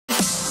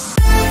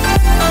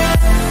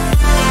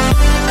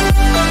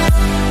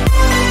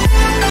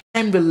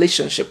long-time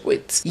relationship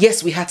with.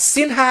 Yes, we had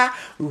seen her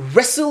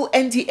wrestle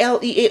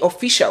NDLEA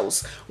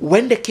officials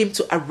when they came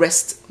to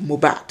arrest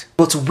Mohbad.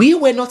 But we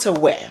were not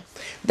aware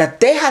that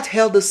they had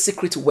held a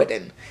secret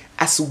wedding,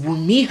 as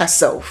Wunmi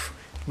herself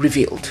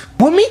revealed.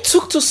 Wunmi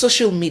took to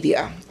social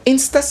media,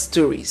 Insta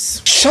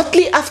stories,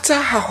 shortly after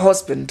her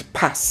husband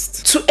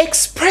passed to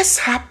express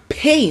her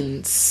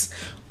pains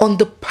on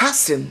the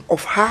passing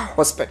of her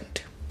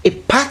husband. A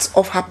part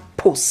of her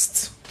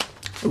post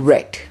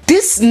read,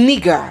 "This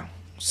nigger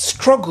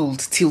struggled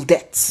till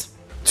death.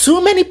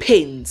 Too many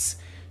pains,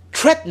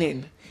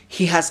 threatening.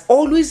 He has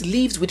always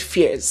lived with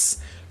fears.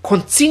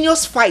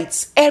 Continuous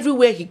fights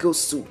everywhere he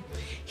goes to.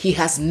 He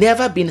has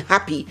never been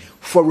happy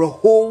for a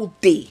whole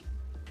day.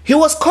 He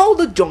was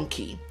called a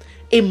junkie,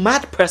 a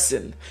mad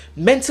person,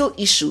 mental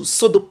issues,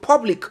 so the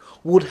public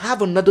would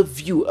have another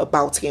view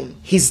about him.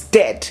 He's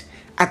dead.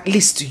 At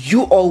least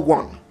you all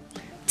won.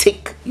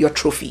 Take your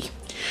trophy.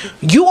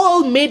 You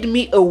all made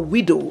me a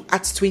widow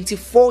at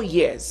 24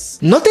 years.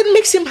 Nothing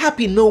makes him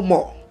happy no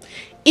more.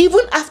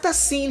 Even after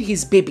seeing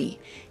his baby,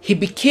 he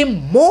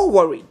became more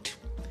worried.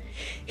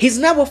 He's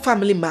now a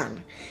family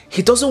man.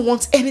 He doesn't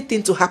want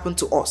anything to happen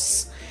to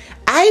us.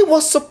 I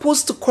was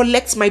supposed to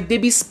collect my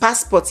baby's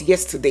passport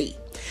yesterday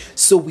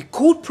so we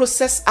could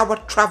process our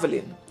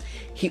traveling.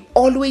 He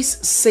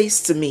always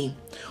says to me,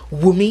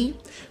 'Wunmi,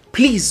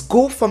 please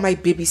go for my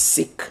baby's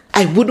sake.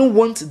 I wouldn't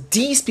want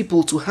these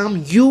people to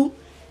harm you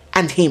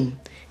and him.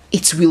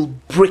 It will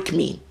break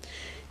me.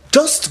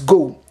 Just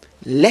go.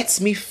 Let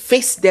me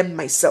face them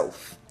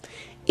myself.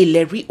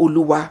 Ileri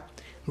Oluwa,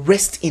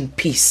 rest in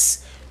peace.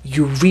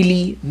 You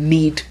really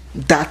need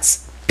that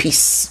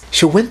peace.'"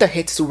 She went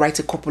ahead to write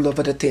a couple of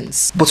other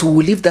things, but we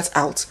will leave that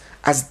out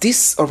as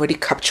this already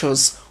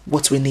captures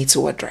what we need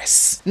to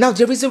address. Now,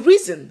 there is a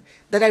reason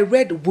that I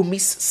read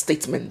Wunmi's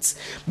statement,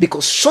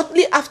 because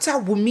shortly after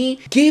Wunmi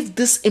gave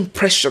this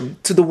impression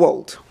to the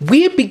world,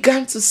 we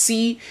began to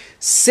see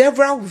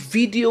several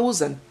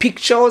videos and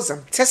pictures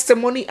and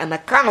testimony and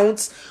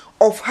accounts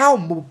of how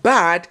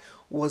Mohbad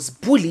was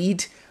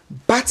bullied,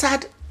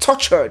 battered,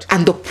 tortured,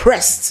 and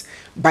oppressed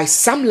by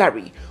Sam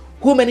Larry,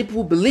 who many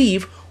people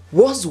believe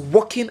was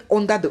working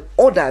under the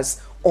orders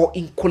or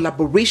in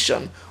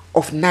collaboration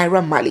of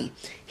Naira Marley,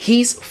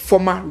 his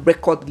former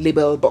record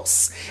label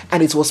boss.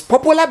 And it was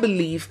popular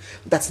belief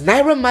that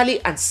Naira Marley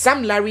and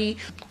Sam Larry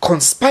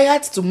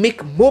conspired to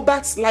make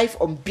Mohbad's life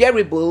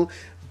unbearable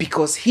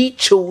because he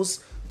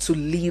chose to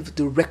leave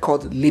the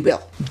record label.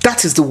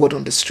 That is the word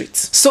on the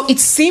streets. So it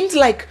seemed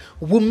like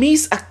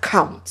Wunmi's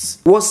account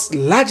was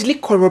largely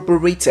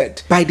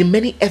corroborated by the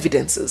many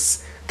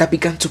evidences that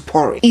began to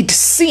pour in. It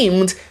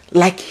seemed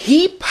like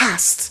he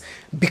passed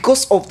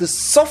because of the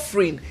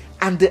suffering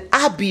and the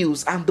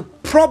abuse and the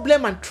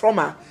problem and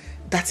trauma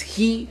that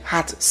he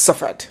had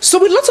suffered.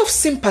 So a lot of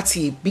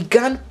sympathy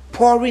began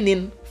pouring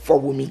in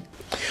for Wunmi,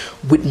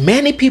 with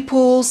many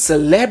people,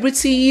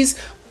 celebrities,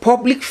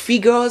 public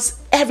figures,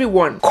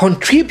 everyone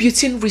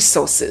contributing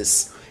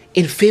resources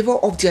in favor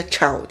of their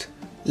child,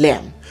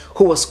 Liam,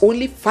 who was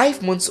only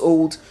 5 months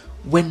old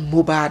when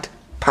Mohbad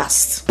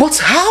passed. But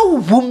how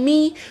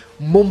Wunmi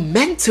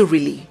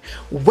momentarily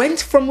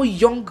went from a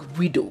young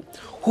widow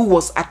who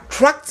was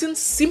attracting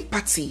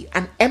sympathy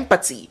and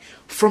empathy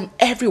from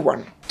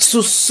everyone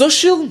to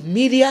social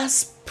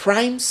media's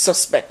prime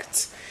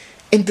suspect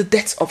in the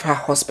death of her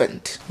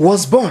husband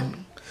was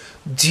born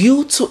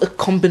due to a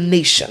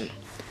combination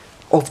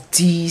of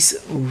these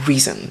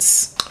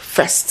reasons.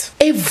 First,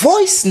 a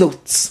voice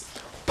note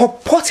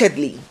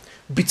purportedly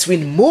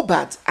between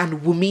Mohbad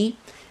and Wunmi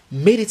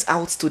made it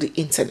out to the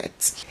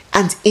internet,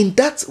 and in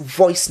that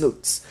voice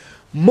note,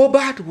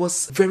 Mohbad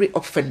was very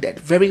offended,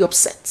 very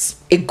upset.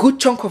 A good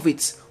chunk of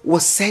it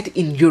was said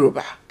in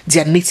Yoruba,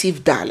 their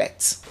native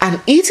dialect. And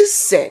it is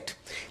said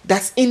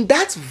that in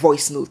that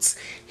voice note,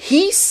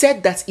 he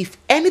said that if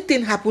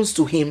anything happens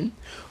to him,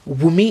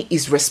 Wunmi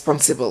is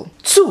responsible.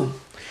 2,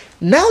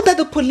 now that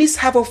the police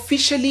have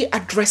officially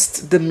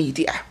addressed the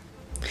media,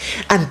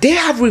 and they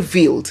have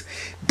revealed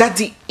that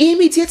the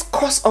immediate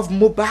cause of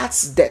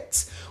Mohbad's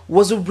death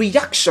was a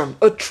reaction,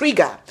 a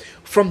trigger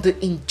from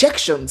the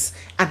injections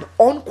an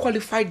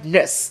unqualified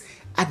nurse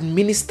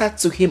administered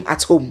to him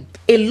at home.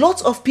 A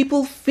lot of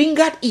people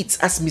fingered it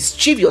as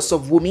mischievous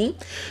of Wunmi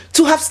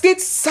to have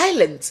stayed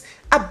silent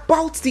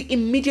about the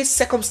immediate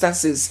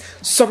circumstances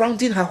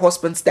surrounding her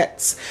husband's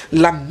death,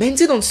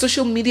 lamenting on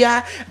social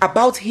media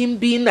about him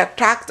being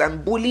attacked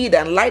and bullied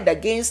and lied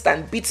against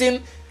and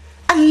beaten,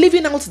 and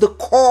leaving out the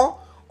core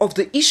of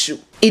the issue.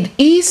 It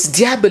is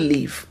their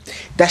belief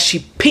that she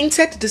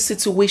painted the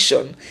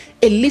situation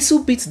a little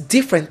bit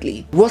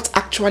differently what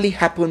actually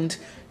happened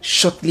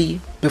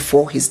shortly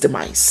before his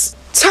demise.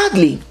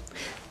 Thirdly,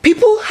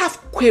 people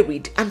have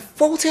queried and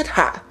faulted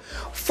her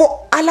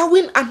for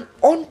allowing an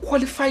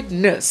unqualified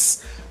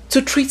nurse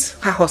to treat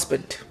her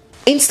husband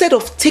instead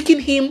of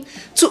taking him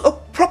to a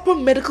proper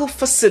medical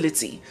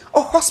facility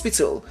or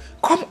hospital.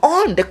 Come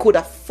on, they could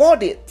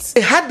afford it.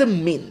 They had the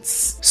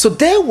means. So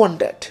they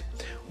wondered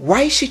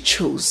why she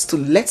chose to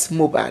let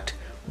Mohbad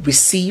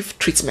receive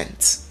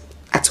treatment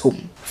at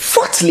home.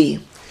 Fourthly,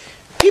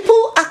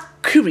 People are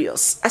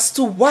curious as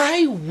to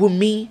why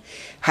Wunmi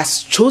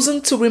has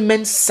chosen to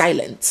remain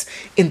silent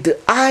in the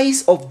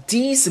eyes of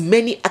these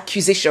many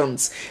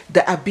accusations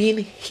that are being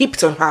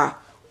heaped on her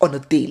on a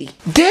daily.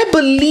 They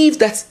believe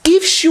that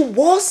if she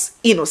was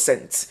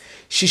innocent,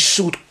 she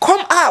should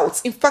come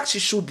out. In fact, she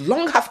should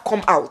long have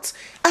come out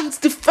and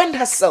defend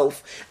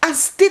herself and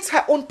state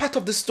her own part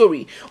of the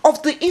story,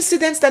 of the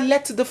incidents that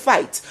led to the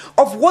fight,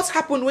 of what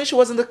happened when she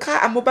was in the car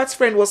and Mohbad's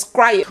friend was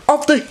crying,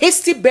 of the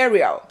hasty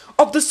burial,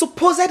 of the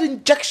supposed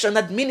injection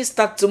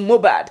administered to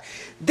Mohbad.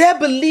 They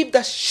believe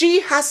that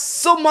she has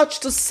so much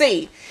to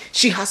say.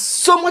 She has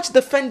so much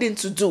defending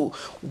to do.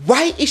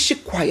 Why is she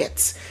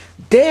quiet?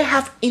 They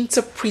have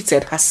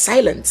interpreted her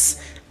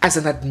silence as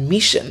an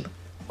admission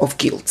of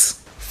guilt.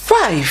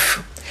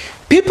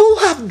 5. People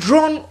have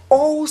drawn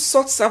all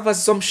sorts of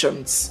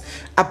assumptions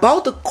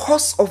about the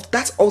cause of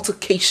that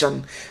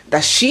altercation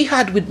that she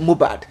had with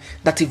Mohbad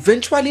that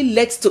eventually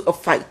led to a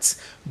fight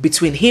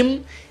between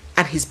him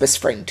and his best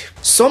friend.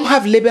 Some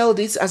have labeled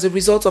it as a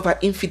result of her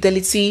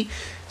infidelity.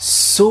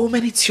 So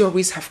many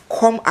theories have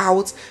come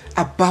out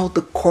about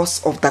the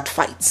cause of that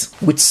fight,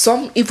 with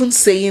some even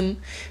saying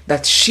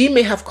that she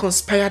may have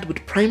conspired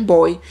with Prime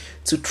Boy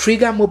to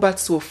trigger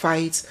Mohbad to a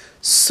fight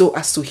so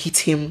as to hit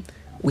him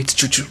with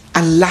juju.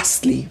 And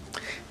lastly,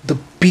 the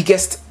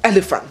biggest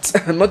elephant,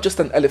 not just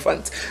an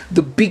elephant,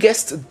 the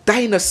biggest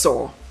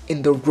dinosaur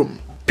in the room.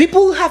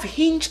 People have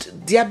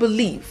hinged their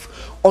belief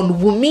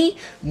on Wunmi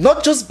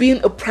not just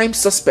being a prime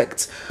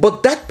suspect,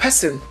 but that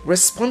person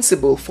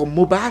responsible for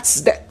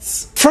Mohbad's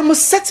death. From a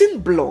certain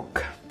blog,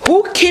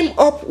 who came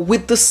up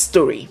with the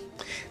story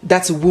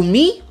that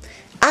Wunmi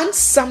and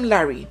Sam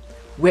Larry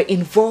were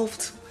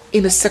involved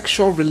in a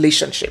sexual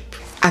relationship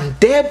and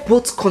they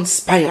both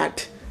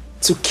conspired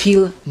to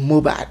kill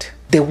Mohbad.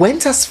 They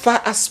went as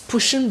far as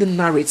pushing the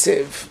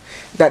narrative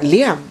that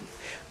Liam,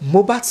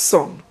 Mohbad's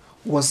son,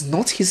 was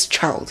not his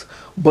child,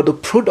 but a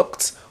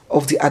product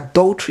of the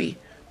adultery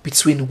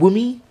between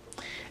Wunmi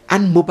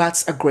and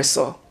Mohbad's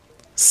aggressor,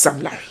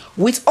 Sam Larry.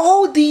 With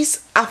all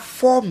these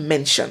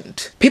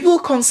aforementioned, people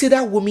consider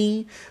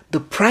Wunmi the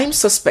prime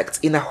suspect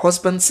in her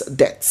husband's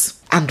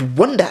death and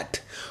wondered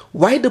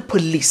why the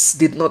police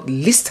did not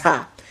list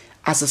her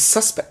as a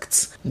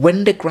suspect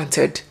when they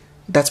granted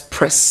that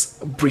press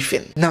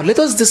briefing. Now let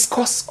us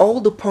discuss all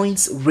the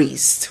points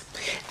raised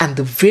and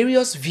the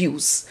various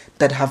views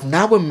that have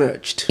now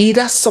emerged,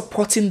 either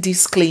supporting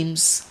these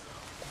claims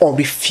or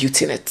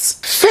refuting it.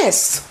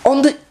 First,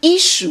 on the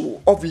issue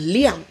of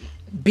Liam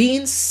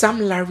being Sam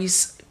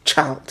Larry's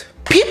child,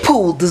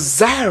 people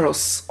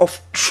desirous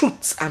of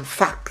truth and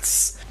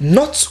facts,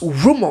 not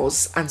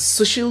rumors and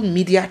social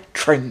media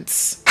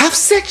trends, have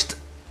searched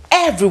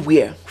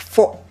everywhere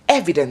for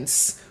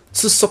evidence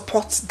to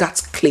support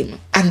that claim,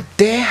 and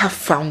they have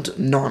found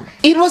none.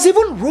 It was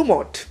even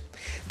rumored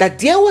that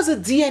there was a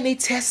DNA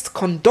test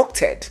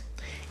conducted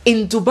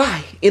in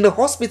Dubai, in a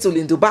hospital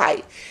in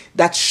Dubai,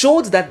 that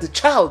showed that the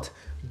child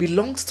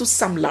belongs to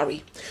Sam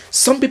Larry.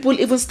 Some people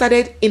even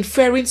started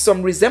inferring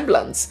some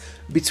resemblance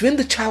between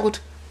the child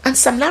and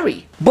Sam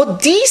Larry.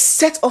 But these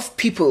set of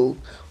people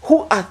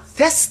who are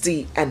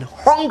thirsty and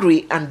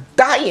hungry and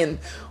dying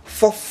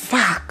for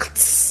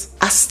facts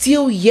are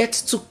still yet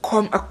to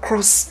come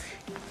across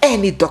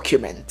any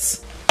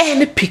documents,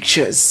 any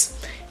pictures,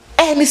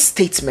 any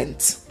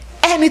statement,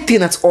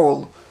 anything at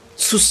all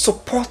to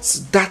support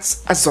that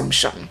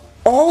assumption.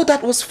 All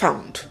that was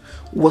found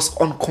was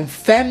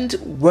unconfirmed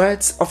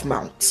words of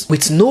mouth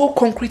with no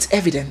concrete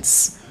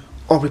evidence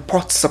or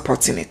report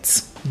supporting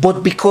it.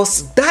 But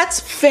because that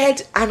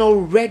fed an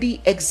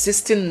already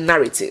existing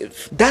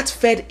narrative, that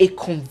fed a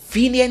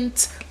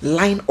convenient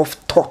line of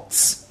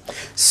thoughts,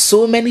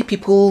 so many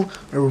people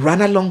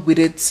ran along with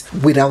it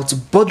without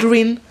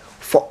bothering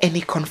for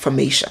any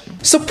confirmation.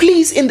 So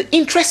please, in the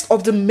interest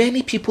of the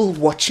many people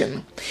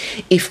watching,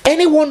 if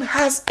anyone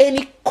has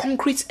any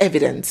concrete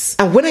evidence,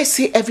 and when I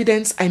say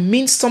evidence, I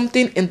mean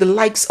something in the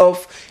likes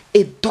of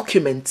a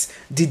document,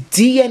 the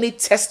DNA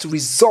test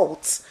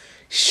results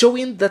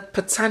showing that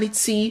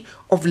paternity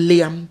of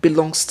Liam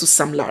belongs to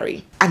Sam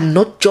Larry, and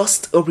not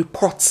just a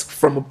report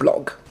from a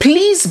blog,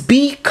 please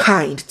be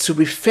kind to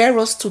refer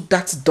us to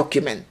that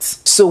document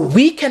so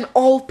we can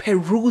all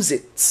peruse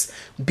it,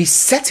 be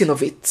certain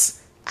of it,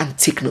 and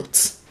take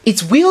notes.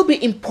 It will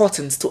be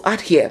important to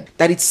add here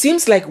that it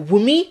seems like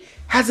Wunmi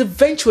has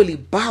eventually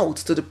bowed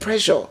to the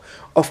pressure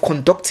of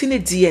conducting a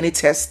DNA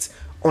test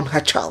on her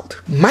child.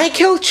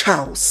 Michael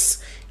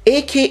Charles,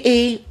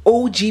 aka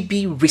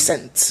OGB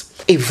Recent,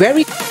 a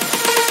very